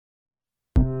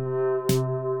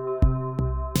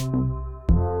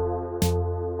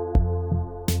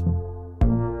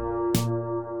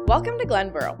Welcome to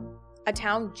Glenboro, a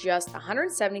town just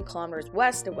 170 kilometers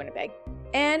west of Winnipeg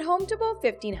and home to about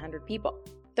 1,500 people.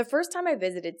 The first time I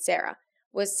visited Sarah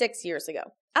was 6 years ago.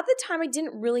 At the time, I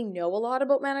didn't really know a lot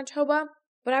about Manitoba,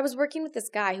 but I was working with this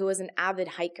guy who was an avid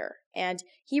hiker, and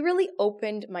he really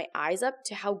opened my eyes up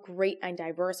to how great and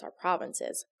diverse our province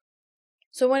is.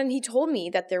 So when he told me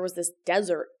that there was this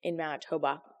desert in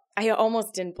Manitoba, I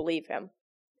almost didn't believe him,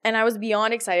 and I was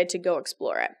beyond excited to go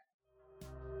explore it.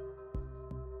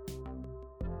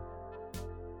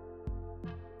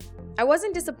 I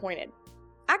wasn't disappointed.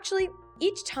 Actually,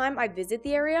 each time I visit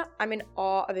the area, I'm in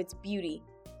awe of its beauty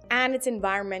and its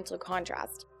environmental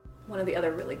contrast. One of the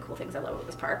other really cool things I love about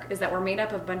this park is that we're made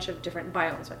up of a bunch of different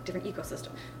biomes, like different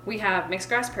ecosystems. We have mixed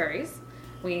grass prairies,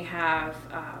 we have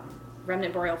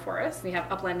remnant boreal forests, we have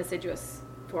upland deciduous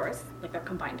forests, like they're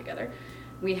combined together.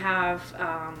 We have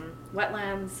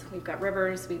wetlands, we've got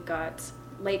rivers, we've got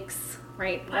lakes,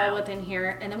 right, all within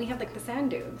here, and then we have like the sand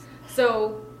dunes.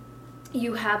 So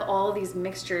you have all these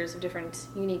mixtures of different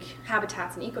unique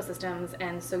habitats and ecosystems,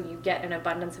 and so you get an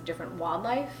abundance of different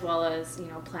wildlife, as well as,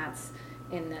 plants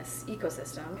in this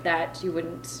ecosystem that you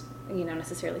wouldn't,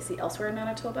 necessarily see elsewhere in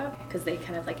Manitoba, because they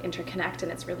kind of like interconnect and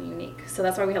it's really unique. So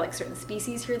that's why we have like certain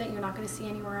species here that you're not going to see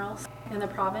anywhere else in the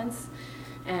province.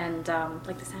 And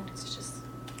like the sand dunes,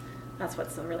 that's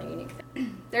what's a really unique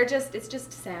thing. It's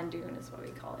just sand dune is what we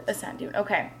call it. A sand dune,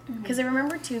 okay. Because I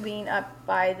remember too being up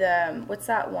by the, what's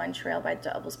that one trail by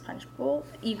Devil's Punch Bowl?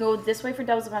 You go this way for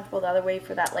Devil's Punch Bowl, the other way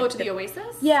for that like... to the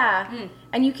Oasis? Yeah.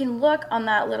 And you can look on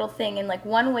that little thing, and like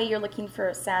one way you're looking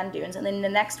for sand dunes, and then the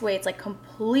next way it's like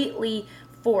completely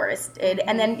forested,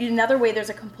 and then another way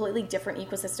there's a completely different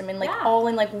ecosystem, and like all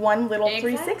in like one little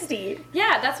 360.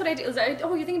 Yeah, that's what I do. You're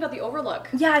thinking about the Overlook.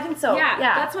 Yeah, I think so. Yeah,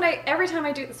 that's what every time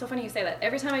I do, it's so funny you say that.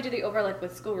 Every time I do the Overlook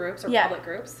with school groups or public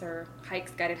groups or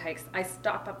hikes, guided hikes, I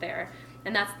stop up there.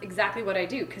 And that's exactly what I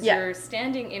do, because you're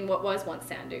standing in what was once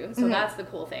sand dunes. So that's the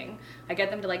cool thing. I get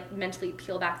them to like mentally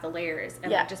peel back the layers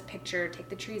and like just picture, take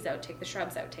the trees out, take the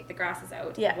shrubs out, take the grasses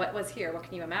out. Yeah. What was here? What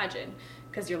can you imagine?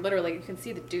 Because you can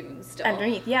see the dunes still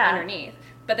underneath.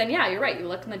 But then you're right. You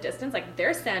look in the distance, like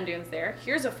there's sand dunes there.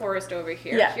 Here's a forest over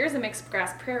here. Yeah. Here's a mixed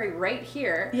grass prairie right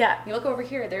here. Yeah. You look over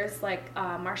here. There's like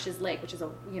Marsh's Lake, which is a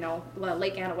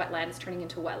lake and a wetland. It's turning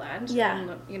into a wetland. Yeah.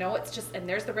 And, it's just, and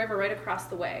there's the river right across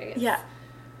the way.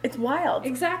 It's wild.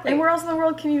 Exactly. And where else in the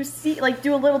world can you see, like,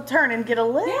 do a little turn and get a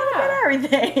little bit of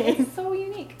everything? It's so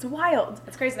unique. It's wild.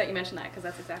 It's crazy that you mentioned that, because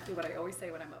that's exactly what I always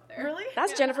say when I'm up there. Really?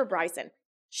 That's Jennifer Bryson.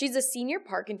 She's a senior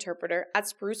park interpreter at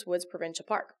Spruce Woods Provincial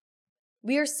Park.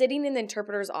 We are sitting in the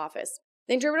interpreter's office.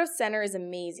 The interpretive center is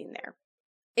amazing there.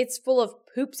 It's full of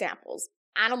poop samples,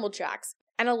 animal tracks,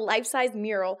 and a life-size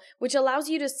mural, which allows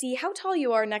you to see how tall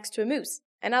you are next to a moose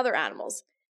and other animals.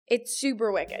 It's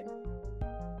super wicked.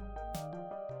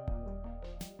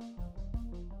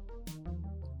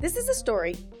 This is a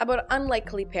story about an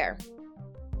unlikely pair.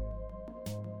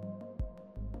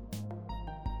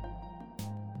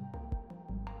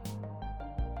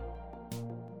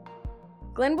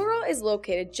 Glenboro is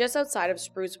located just outside of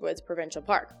Spruce Woods Provincial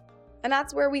Park, and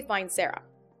that's where we find Sarah,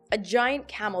 a giant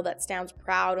camel that stands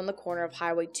proud on the corner of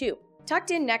Highway 2, tucked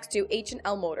in next to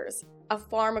H&L Motors, a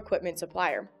farm equipment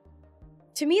supplier.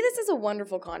 To me, this is a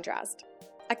wonderful contrast.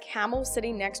 A camel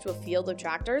sitting next to a field of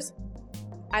tractors?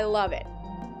 I love it.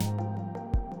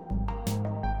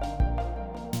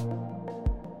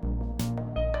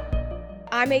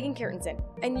 I'm Megan Kirtensen,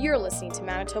 and you're listening to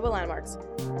Manitoba Landmarks.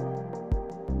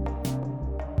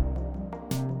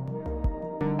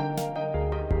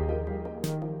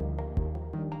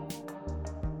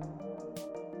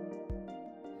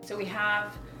 So we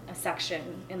have a section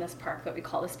in this park that we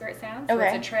call the Spirit Sands. So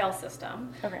it's a trail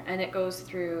system, and it goes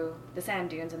through the sand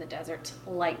dunes in the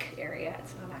desert-like area.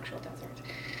 It's not an actual desert.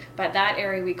 But that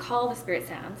area we call the Spirit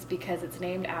Sands because it's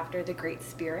named after the Great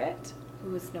Spirit,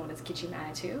 who is known as Kichi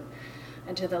Manitou,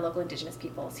 and to the local Indigenous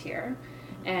peoples here.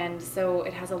 And so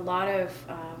it has a lot of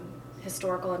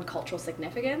historical and cultural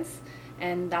significance,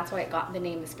 and that's why it got the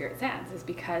name the Spirit Sands, is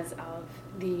because of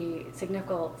the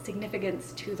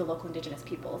significance to the local Indigenous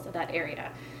peoples of that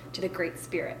area, to the Great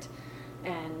Spirit.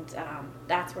 And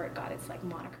that's where it got its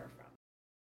moniker from.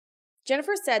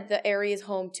 Jennifer said the area is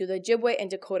home to the Ojibwe and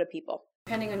Dakota people.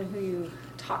 Depending on who you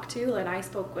talk to, and I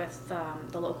spoke with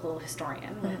the local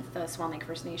historian with the Swan Lake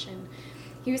First Nation.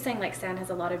 He was saying sand has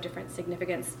a lot of different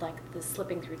significance, like the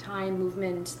slipping through time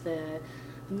movement, the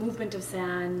movement of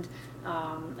sand,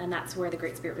 and that's where the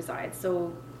Great Spirit resides.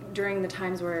 So during the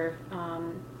times where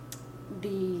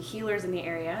the healers in the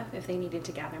area, if they needed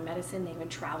to gather medicine, they would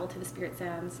travel to the Spirit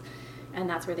Sands. and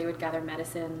that's where they would gather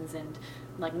medicines, and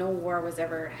like no war was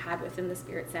ever had within the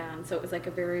Spirit Sand, so it was like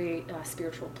a very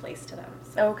spiritual place to them.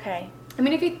 So, Okay. I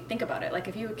mean, if you think about it, like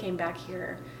if you came back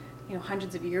here, you know,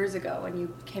 hundreds of years ago, and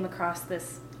you came across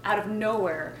this out of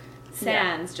nowhere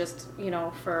sands just, you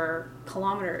know, for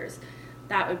kilometers,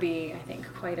 that would be, I think,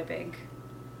 quite a big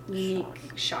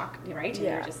unique shock, right? And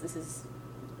you're just, this is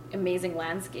amazing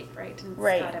landscape, right? And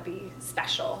it's gotta be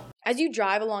special. As you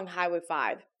drive along Highway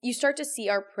 5, you start to see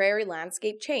our prairie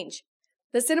landscape change.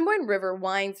 The Assiniboine River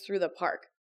winds through the park.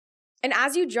 And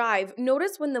as you drive,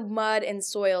 notice when the mud and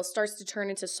soil starts to turn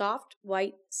into soft,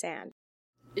 white sand.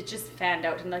 It just fanned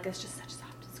out, and like it's just such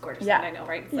soft, it's gorgeous sand, I know,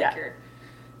 right? It's like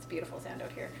it's beautiful sand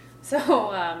out here.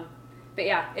 So, but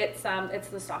yeah, it's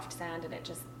the soft sand, and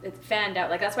it's fanned out.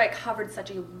 Like that's why it covered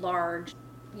such a large,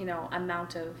 you know,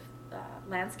 amount of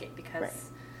landscape,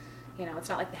 because you know, it's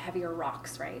not like the heavier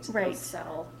rocks, right? Those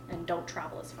settle and don't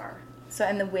travel as far. So,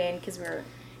 and the wind, because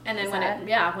and then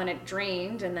when it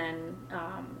drained, and then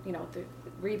you know, the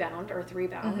rebound,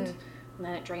 and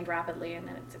then it drained rapidly, and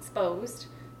then it's exposed,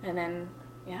 and then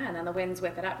and then the winds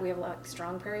whip it up. We have like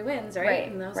strong prairie winds,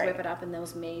 right? And those whip it up, and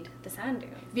those made the sand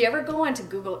dunes. If you ever go onto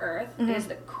Google Earth, it is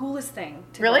the coolest thing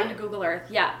to go onto Google Earth.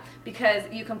 Yeah, because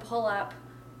you can pull up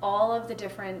all of the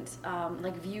different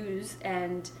like views,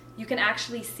 and you can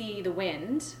actually see the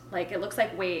wind. Like it looks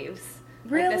like waves.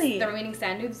 Really? Like the remaining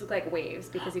sand dunes look like waves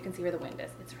because you can see where the wind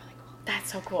is. It's really cool.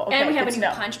 That's so cool. Okay, and we have a new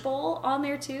punch bowl on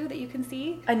there too that you can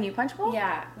see. A new punch bowl?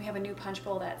 Yeah, we have a new punch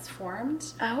bowl that's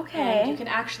formed. Okay. And you can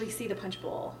actually see the punch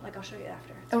bowl. Like I'll show you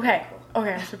after. It's okay. Really cool.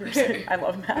 Okay, I'm super excited. I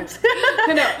love maps.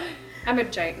 No, I'm a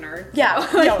giant nerd. Yeah,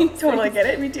 so. no, totally get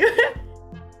it. Me too.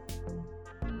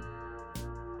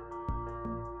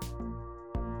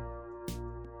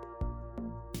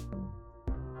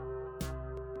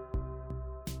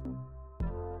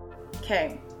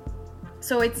 Okay,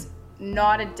 so it's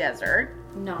not a desert.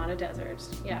 Not a desert.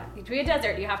 Yeah. To be a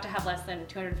desert, you have to have less than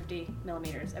 250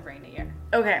 millimeters of rain a year.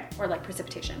 Okay. Or like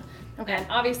precipitation. Okay. And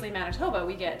obviously Manitoba,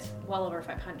 we get well over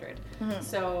 500.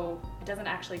 So it doesn't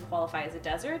actually qualify as a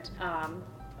desert.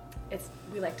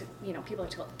 We like to, you know, people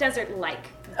like to call it desert-like.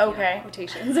 Okay. You know,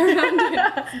 quotations around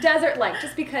it. Desert-like,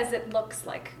 just because it looks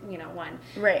like, you know, one.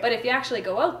 Right. But if you actually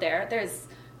go out there, there's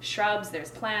shrubs,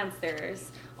 there's plants,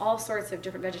 there's all sorts of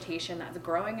different vegetation that's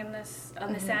growing in this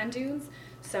on the sand dunes.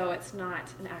 So it's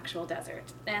not an actual desert.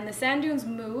 And the sand dunes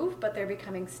move, but they're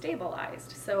becoming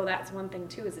stabilized. So that's one thing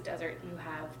too, is a desert. You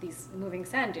have these moving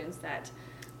sand dunes that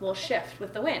will shift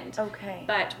with the wind. Okay.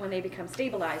 But when they become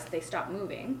stabilized, they stop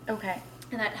moving. Okay.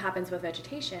 And that happens with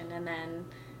vegetation, and then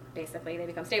basically they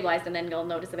become stabilized, and then you'll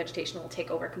notice the vegetation will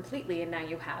take over completely, and now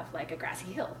you have like a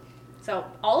grassy hill. So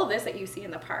all of this that you see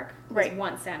in the park was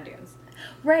once sand dunes.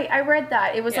 Right, I read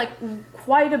that. It was like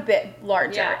quite a bit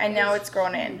larger, and now it's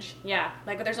grown huge. In. Yeah,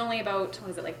 like there's only about, what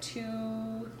is it, like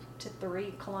 2 to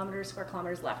 3 square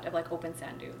kilometers left of like open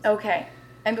sand dunes. Okay.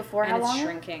 And before how long? And it's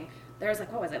shrinking. There's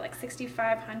like, what was it, like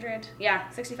 6,500? Yeah,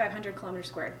 6,500 kilometers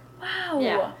squared. Wow.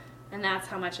 Yeah. And that's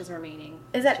how much is remaining.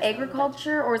 Is that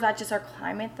agriculture, or is that just our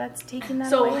climate that's taking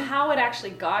that away? So how it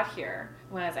actually got here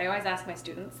was, I always ask my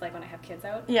students, like when I have kids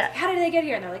out, how did they get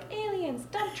here? And they're like, aliens,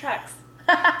 dump trucks.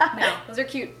 No, those are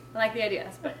cute. I like the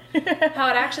ideas. But how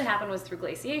it actually happened was through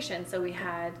glaciation. So we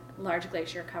had a large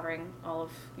glacier covering all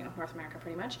of, you know, North America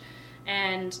pretty much.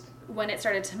 And when it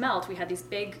started to melt, we had these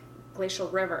big glacial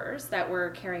rivers that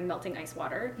were carrying melting ice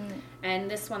water. And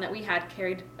this one that we had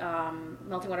carried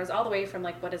melting waters all the way from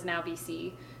like what is now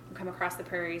BC, and come across the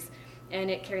prairies. And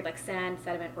it carried like sand,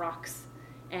 sediment, rocks.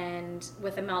 And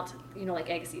with the melt, you know, Lake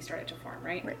Agassiz started to form,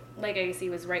 right? Lake Agassiz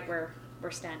was right where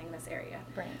we're standing in this area.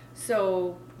 Right.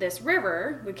 So this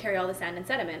river would carry all the sand and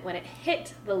sediment. When it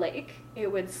hit the lake,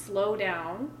 it would slow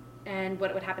down, and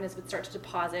what would happen is it would start to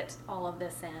deposit all of the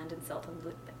sand and silt,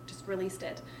 and just released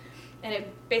it. And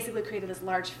it basically created this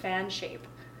large fan shape,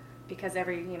 because this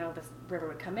river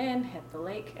would come in, hit the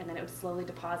lake, and then it would slowly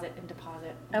deposit and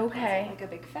deposit. Okay. Like a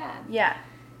big fan. Yeah.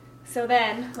 So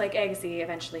then Lake Agassiz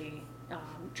eventually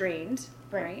drained,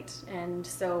 right? And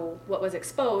so what was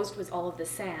exposed was all of the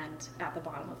sand at the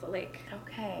bottom of the lake.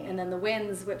 Okay. And then the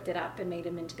winds whipped it up and made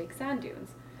them into big sand dunes.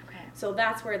 Okay. So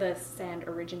that's where the sand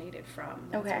originated from.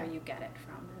 That's where you get it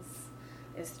from,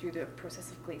 is through the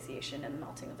process of glaciation and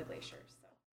melting of the glaciers. So.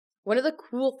 One of the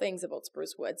cool things about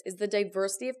Spruce Woods is the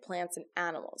diversity of plants and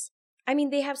animals. I mean,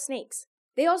 they have snakes.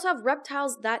 They also have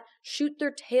reptiles that shoot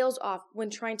their tails off when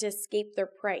trying to escape their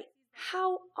prey.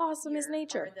 How awesome is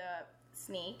nature? The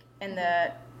snake and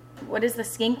what is the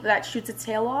skink that shoots its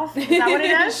tail off? Is that what it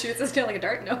does? Shoots its tail like a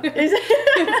dart? No.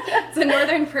 It's a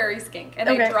northern prairie skink, and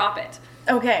they drop it.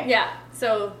 Okay. Yeah.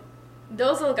 So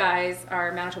those little guys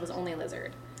are Manitoba's only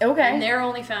lizard. Okay. And they're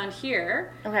only found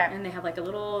here. Okay. And they have like a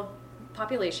little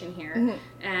population here.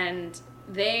 Mm-hmm. And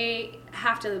they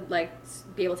have to like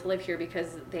be able to live here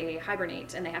because they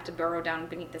hibernate and they have to burrow down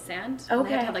beneath the sand. And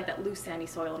they have to have like that loose sandy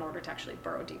soil in order to actually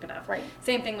burrow deep enough. Right.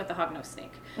 Same thing with the hognose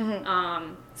snake.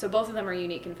 Mm-hmm. So both of them are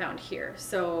unique and found here.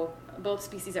 So both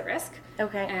species at risk.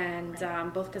 Okay.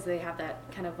 And both because they have that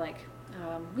kind of like,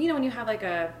 you know, when you have like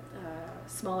a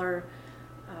smaller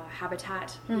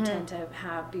habitat, you tend to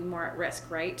be more at risk,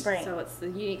 right? Right. So it's the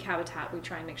unique habitat. We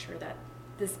try and make sure that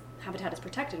this habitat is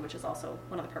protected, which is also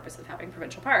one of the purposes of having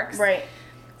provincial parks. Right.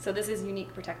 So this is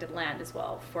unique protected land as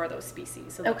well for those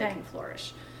species so that they can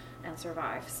flourish and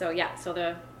survive. So yeah, so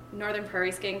the northern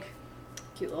prairie skink,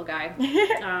 cute little guy.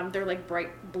 They're like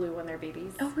bright blue when they're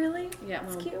babies. Oh, really? Yeah,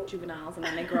 That's little cute. juveniles, and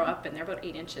then they grow up and they're about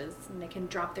 8 inches and they can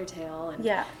drop their tail and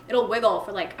Yeah. it'll wiggle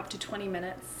for like up to 20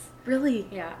 minutes. Really?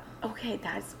 Yeah. Okay,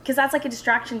 because that's like a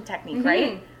distraction technique,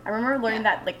 right? I remember learning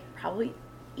that like probably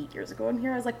 8 years ago in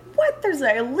here. I was like, what? There's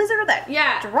a lizard that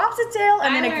drops its tail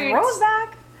and then it grows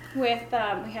back? With,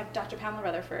 we have Dr. Pamela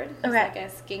Rutherford, who's Okay. like a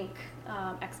skink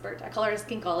expert. I call her a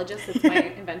skinkologist. It's my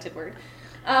invented word.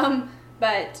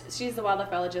 But she's a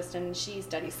wildlife biologist and she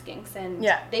studies skinks. And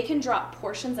they can drop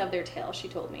portions of their tail, she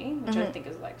told me, which I think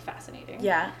is like fascinating.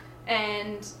 Yeah.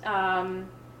 And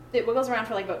it wiggles around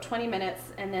for like about 20 minutes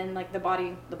and then like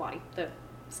the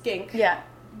skink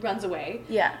runs away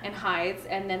and hides,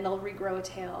 and then they'll regrow a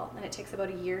tail, and it takes about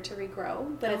a year to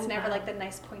regrow, but it's never like the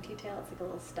nice pointy tail. It's like a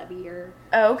little stubby or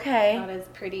not as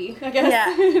pretty, I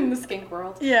guess, in the skink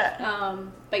world.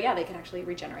 But yeah, they can actually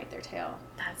regenerate their tail.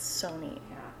 That's so neat.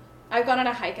 Yeah, I've gone on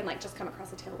a hike and like just come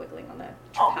across a tail wiggling on the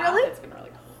path. Really? It's been really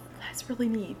cool. That's really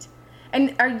neat.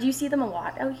 And do you see them a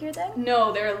lot out here then?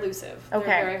 No, they're elusive. Okay.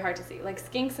 They're very hard to see. Like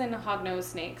skinks and hognose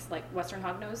snakes, like western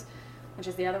hognose, which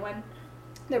is the other one,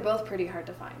 they're both pretty hard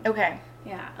to find. Okay.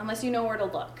 Yeah, unless you know where to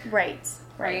look. Right.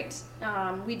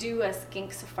 We do a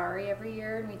skink safari every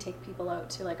year, and we take people out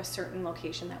to like a certain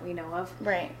location that we know of.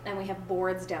 Right. And we have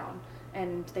boards down,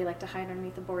 and they like to hide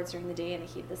underneath the boards during the day in the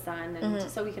heat of the sun,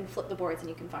 and so we can flip the boards and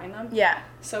you can find them. Yeah.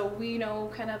 So we know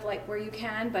kind of like where you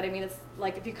can, but I mean, it's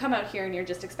like if you come out here and you're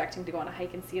just expecting to go on a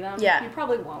hike and see them, you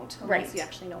probably won't unless you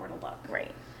actually know where to look.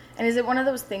 Right. And is it one of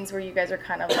those things where you guys are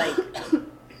kind of like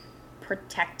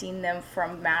protecting them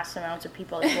from mass amounts of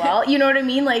people as well? You know what I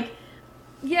mean? Like,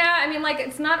 yeah, I mean, like,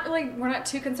 it's not like we're not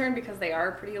too concerned because they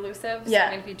are pretty elusive. So,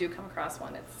 I mean, if you do come across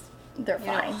one, they're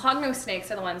fine. Hognose snakes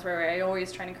are the ones where I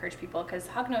always try to encourage people because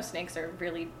hognose snakes are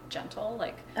really gentle.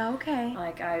 Like,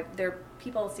 they're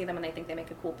people see them and they think they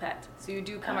make a cool pet. So you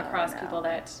do come across people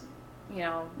that, you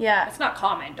know, it's not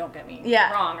common. Don't get me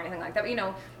wrong or anything like that. But you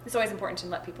know, it's always important to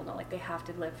let people know like they have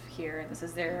to live here and this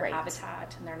is their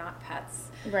habitat and they're not pets.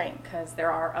 Right. Because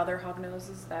there are other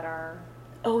hognoses that are.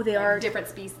 Oh, they are different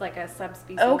species, like a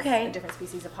subspecies. Okay. A different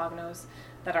species of hognose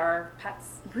that are pets.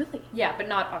 Really? Yeah, but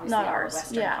not obviously our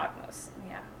western hognose.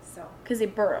 Yeah, so. Because they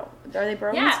burrow. Are they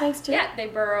burrowing snakes too? Yeah, they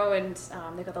burrow and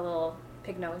they've got the little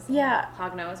pig nose. Yeah.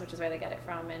 Hognose, which is where they get it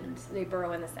from, and they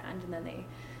burrow in the sand and then they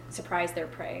surprise their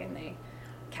prey and they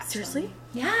catch Seriously? them.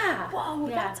 Yeah. Whoa,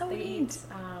 that's so they neat. eat.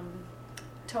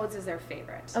 Toads is their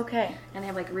favorite. Okay. And they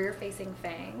have like rear-facing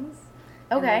fangs.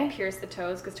 Okay. And they pierce the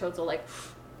toads because toads will like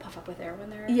puff up with air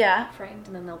when they're frightened,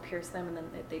 and then they'll pierce them and then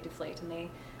they deflate. And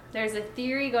there's a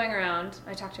theory going around.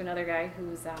 I talked to another guy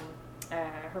who's a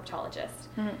herpetologist,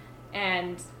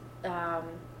 and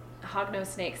hognose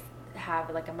snakes have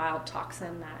like a mild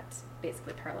toxin that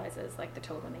basically paralyzes like the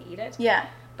toad when they eat it. Yeah.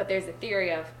 But there's a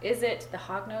theory of, is it the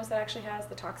hognose that actually has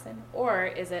the toxin, or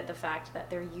is it the fact that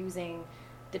they're using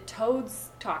the toad's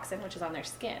toxin, which is on their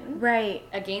skin,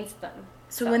 against them?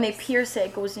 So when they pierce it,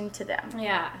 it goes into them.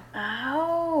 Yeah.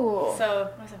 Oh. So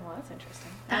I was like, well, that's interesting.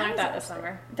 I learned that this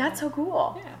summer. That's so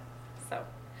cool. Yeah. So.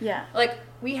 Yeah. Like,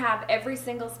 we have every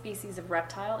single species of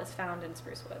reptile is found in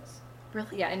spruce woods.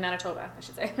 Really? Yeah, in Manitoba, I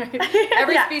should say.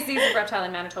 Every species of reptile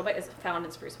in Manitoba is found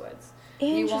in spruce woods.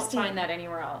 You won't find that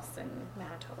anywhere else in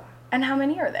Manitoba. And how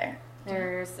many are there?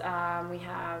 There's, we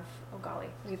have,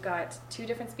 we've got 2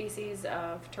 different species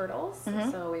of turtles.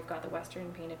 So we've got the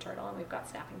western painted turtle and we've got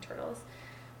snapping turtles.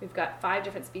 We've got 5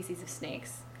 different species of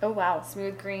snakes. Oh, wow.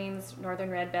 Smooth greens, northern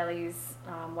red bellies,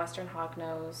 western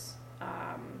hognose,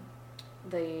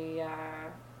 the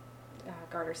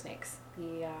garter snakes,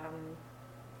 the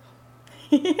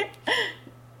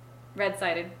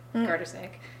red-sided garter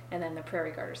snake, and then the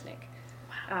prairie garter snake.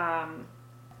 Wow.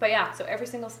 But yeah, so every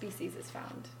single species is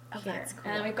found here. That's cool.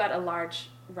 And then we've got a large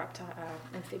reptile,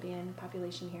 amphibian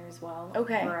population here as well.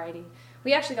 Okay. Variety.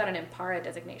 We actually got an Impara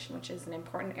designation, which is an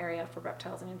important area for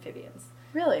reptiles and amphibians.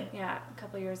 Really? Yeah, a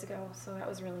couple of years ago. So that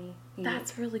was really neat.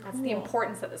 That's really cool. That's the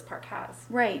importance that this park has.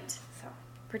 Right. So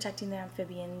Protecting the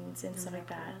amphibians and stuff like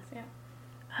that.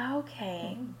 Yeah.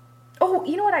 Okay. Oh,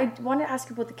 you know what? I wanted to ask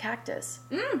you about the cactus.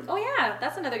 Oh yeah,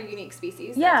 that's another unique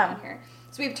species. Yeah. That's on here.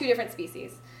 So we have two different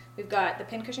species. We've got the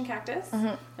pincushion cactus,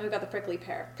 and we've got the prickly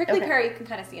pear. Prickly pear you can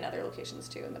kind of see in other locations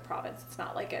too in the province. It's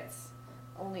not like it's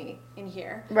only in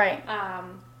here. Right.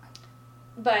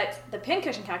 But the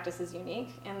pincushion cactus is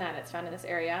unique in that it's found in this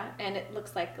area, and it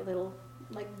looks like little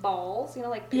like balls,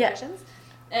 like pincushions. Yeah.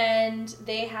 And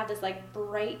they have this like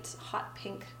bright hot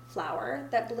pink flower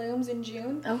that blooms in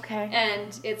June. Okay.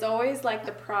 And it's always like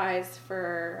the prize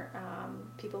for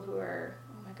people who are,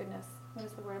 oh my goodness, what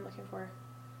is the word I'm looking for?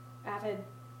 Avid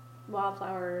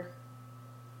wildflower.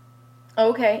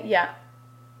 Okay, yeah.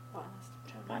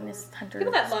 Botanist, hunters.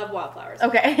 People that love wildflowers.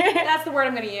 Okay. That's the word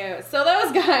I'm going to use. So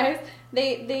those guys,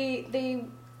 they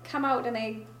come out and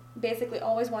they basically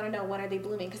always want to know when are they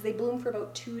blooming, because they bloom for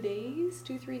about 3 days.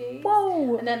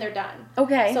 Whoa. And then they're done.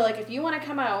 Okay. So like if you want to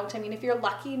come out, I mean, if you're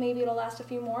lucky, maybe it'll last a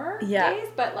few more days,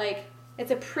 but like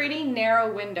it's a pretty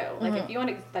narrow window. Like if you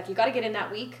want to, like you got to get in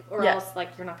that week or else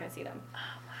like you're not going to see them.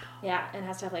 Yeah, and it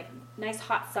has to have like nice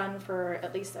hot sun for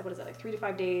at least, what is it, like 3 to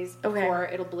 5 days before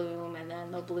it'll bloom, and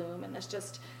then they'll bloom, and it's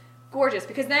just gorgeous.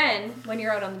 Because then when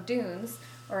you're out on the dunes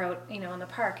or out, in the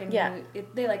park, and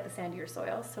they like the sandier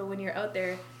soil, so when you're out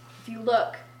there, if you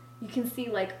look, you can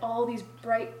see like all these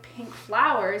bright pink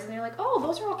flowers, and you're like, oh,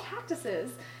 those are all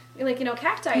cactuses. Like,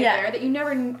 cacti there that you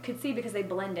never could see because they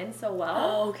blend in so well.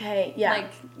 Oh, okay, yeah.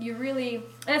 Like, you really, and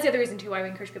that's the other reason too why we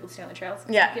encourage people to stay on the trails.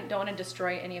 Yeah. You don't want to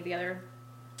destroy any of the other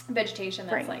vegetation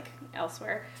that's like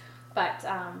elsewhere, but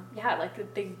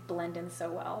like they blend in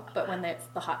so well. But when it's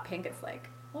the hot pink, it's like,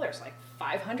 well, there's like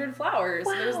 500 flowers.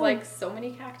 Wow. There's like so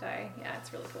many cacti. Yeah,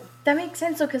 it's really cool. That makes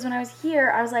sense. So, because when I was here,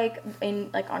 I was like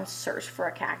on search for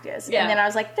a cactus, and then I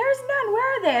was like, "There's none.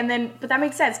 Where are they?" And then, but that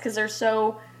makes sense because they're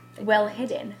so well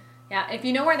hidden. Yeah, if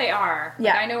you know where they are,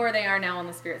 like I know where they are now on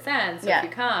the Spirit Sands. So if you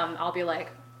come, I'll be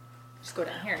like, just go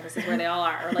down here. This is where they all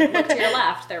are. Or like look to your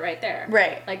left. They're right there.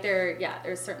 Right. Like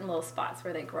there's certain little spots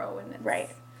where they grow, and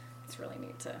it's really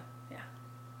neat to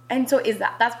And so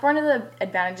that's one of the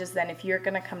advantages then if you're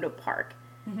going to come to a park,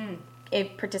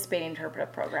 participate in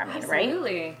interpretive programming, right?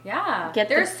 Absolutely, yeah.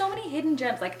 There's so many hidden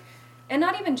gems, like, and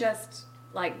not even just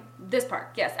like this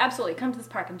park. Yes, absolutely. Come to this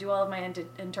park and do all of my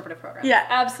interpretive programs. Yeah,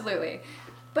 absolutely.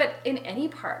 But in any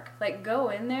park, like go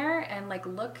in there and like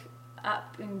look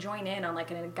up and join in on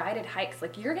like a guided hikes.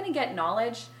 Like you're gonna get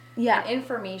knowledge and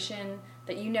information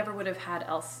that you never would have had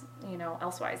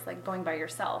elsewise. Like going by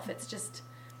yourself,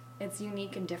 it's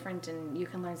unique and different, and you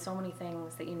can learn so many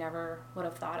things that you never would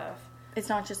have thought of. It's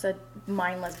not just a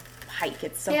mindless hike.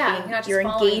 It's something you're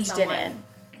engaged in it.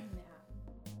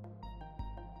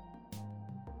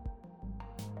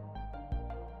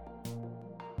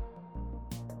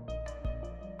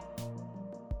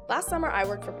 Last summer, I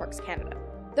worked for Parks Canada.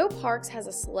 Though Parks has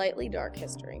a slightly dark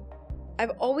history,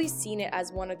 I've always seen it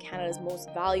as one of Canada's most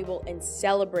valuable and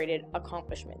celebrated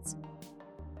accomplishments.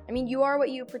 I mean, you are what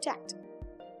you protect.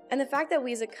 And the fact that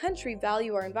we as a country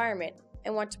value our environment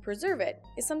and want to preserve it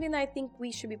is something that I think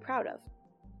we should be proud of.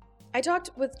 I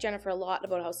talked with Jennifer a lot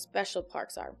about how special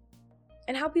parks are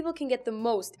and how people can get the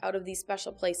most out of these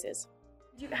special places.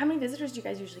 How many visitors do you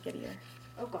guys usually get a year?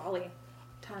 Oh golly,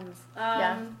 tons.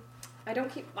 I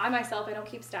don't keep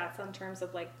stats on terms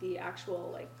of like the actual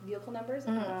like vehicle numbers.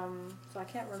 So I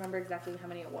can't remember exactly how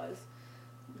many it was.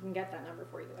 We can get that number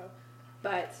for you though.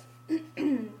 But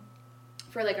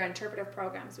for like our interpretive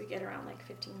programs, we get around like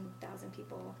 15,000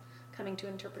 people coming to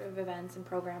interpretive events and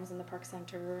programs in the park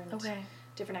center and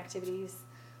different activities.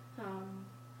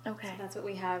 So that's what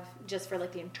we have just for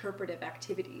like the interpretive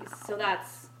activities. Wow. So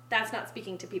that's not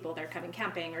speaking to people that are coming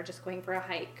camping or just going for a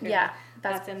hike.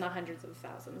 That's in the hundreds of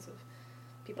thousands of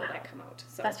people that come out.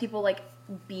 So that's people like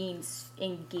being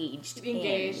engaged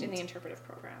in the interpretive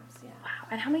programs. Yeah. Wow.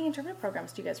 And how many interpretive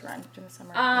programs do you guys run during the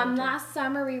summer? Last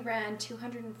summer we ran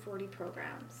 240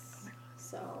 programs. Oh my God.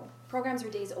 So programs are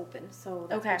days open. So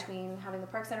that's between having the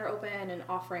park center open and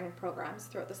offering programs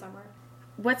throughout the summer.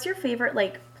 What's your favorite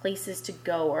like places to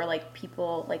go, or like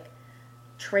people like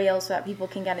trails so that people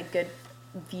can get a good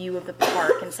view of the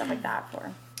park and stuff like that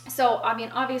for? So, I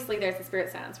mean, obviously there's the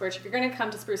Spirit Sands, which if you're going to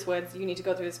come to Spruce Woods, you need to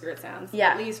go through the Spirit Sands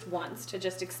at least once to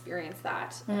just experience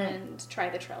that and try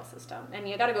the trail system. And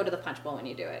you got to go to the Punch Bowl when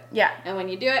you do it. Yeah. And when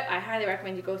you do it, I highly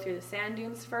recommend you go through the sand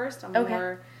dunes first on the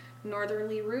more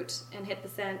northerly route and hit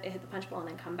the Punch Bowl and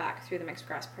then come back through the mixed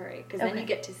grass prairie, because then you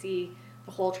get to see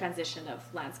the whole transition of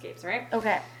landscapes, right?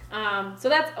 Okay. So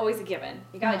that's always a given.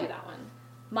 You got to do that one.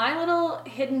 My little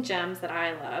hidden gems that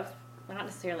I love, well, not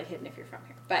necessarily hidden if you're from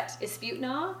here, but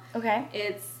Isputna. Okay.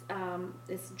 It's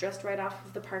just right off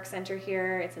of the park center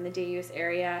here. It's in the day-use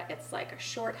area. It's like a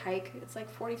short hike. It's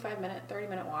like 45-minute,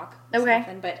 30-minute walk. Okay.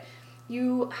 Nothing, but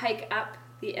you hike up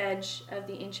the edge of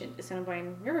the ancient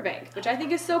Assiniboine riverbank, which I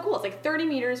think is so cool. It's like 30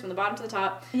 meters from the bottom to the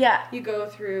top. Yeah. You go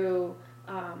through,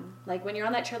 like when you're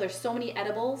on that trail, there's so many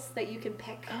edibles that you can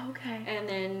pick. Okay. And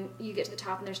then you get to the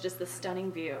top and there's just this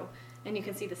stunning view. And you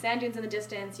can see the sand dunes in the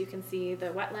distance. You can see the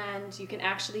wetland. You can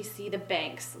actually see the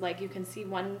banks. Like you can see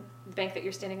one bank that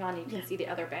you're standing on. And you can see the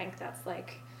other bank that's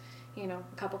like, you know,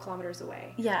 a couple kilometers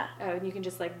away. Yeah. And you can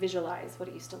just like visualize what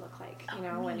it used to look like, you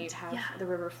know, when you'd have the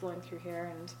river flowing through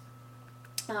here. And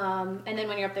then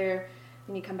when you're up there,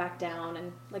 then you come back down.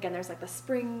 And again, there's like the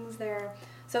springs there.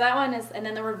 So that one is, and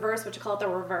then the reverse, which we call it the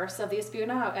reverse of the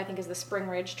Isputna, I think is the Spring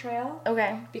Ridge Trail.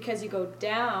 Okay. Because you go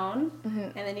down,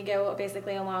 and then you go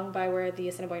basically along by where the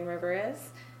Assiniboine River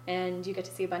is, and you get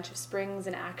to see a bunch of springs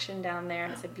in action down there,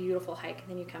 and it's a beautiful hike, and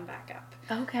then you come back up.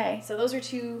 Okay. So those are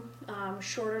two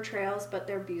shorter trails, but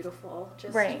they're beautiful.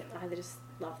 Just, right. I just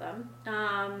love them.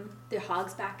 The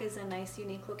Hogsback is a nice,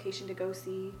 unique location to go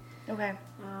see. Okay.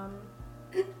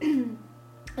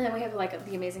 And then we have like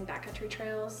the amazing backcountry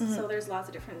trails. So there's lots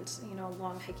of different, you know,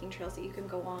 long hiking trails that you can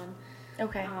go on.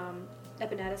 Okay.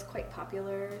 Epinette is quite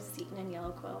popular, Seton and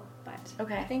Yellowquill, but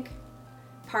okay. I think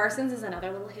Parsons is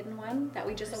another little hidden one that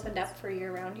we just opened up for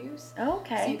year-round use.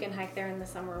 Okay. So you can hike there in the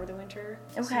summer or the winter,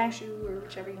 snowshoe or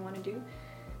whichever you want to do.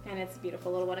 And it's a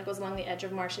beautiful little one. It goes along the edge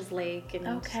of Marshes Lake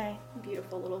and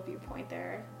beautiful little viewpoint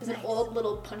there. There's an old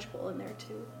little punch bowl in there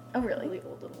too. Oh, really? A really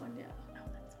old little one, yeah.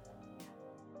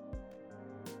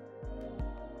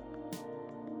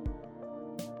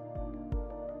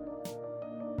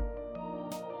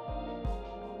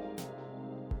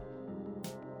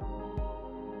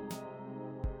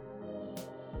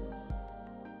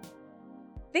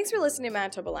 Thanks for listening to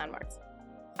Manitoba Landmarks.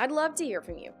 I'd love to hear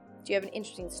from you. Do you have an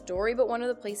interesting story about one of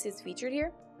the places featured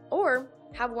here? Or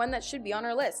have one that should be on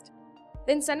our list?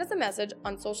 Then send us a message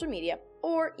on social media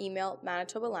or email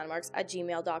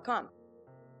manitobalandmarks@gmail.com.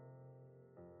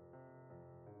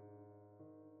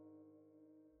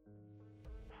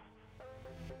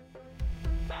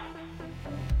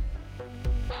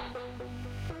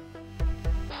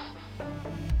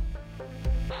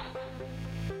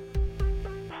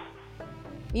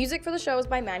 Music for the show is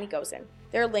by Manny Gosen.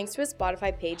 There are links to his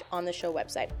Spotify page on the show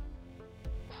website.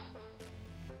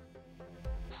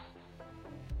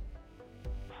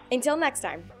 Until next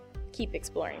time, keep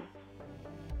exploring.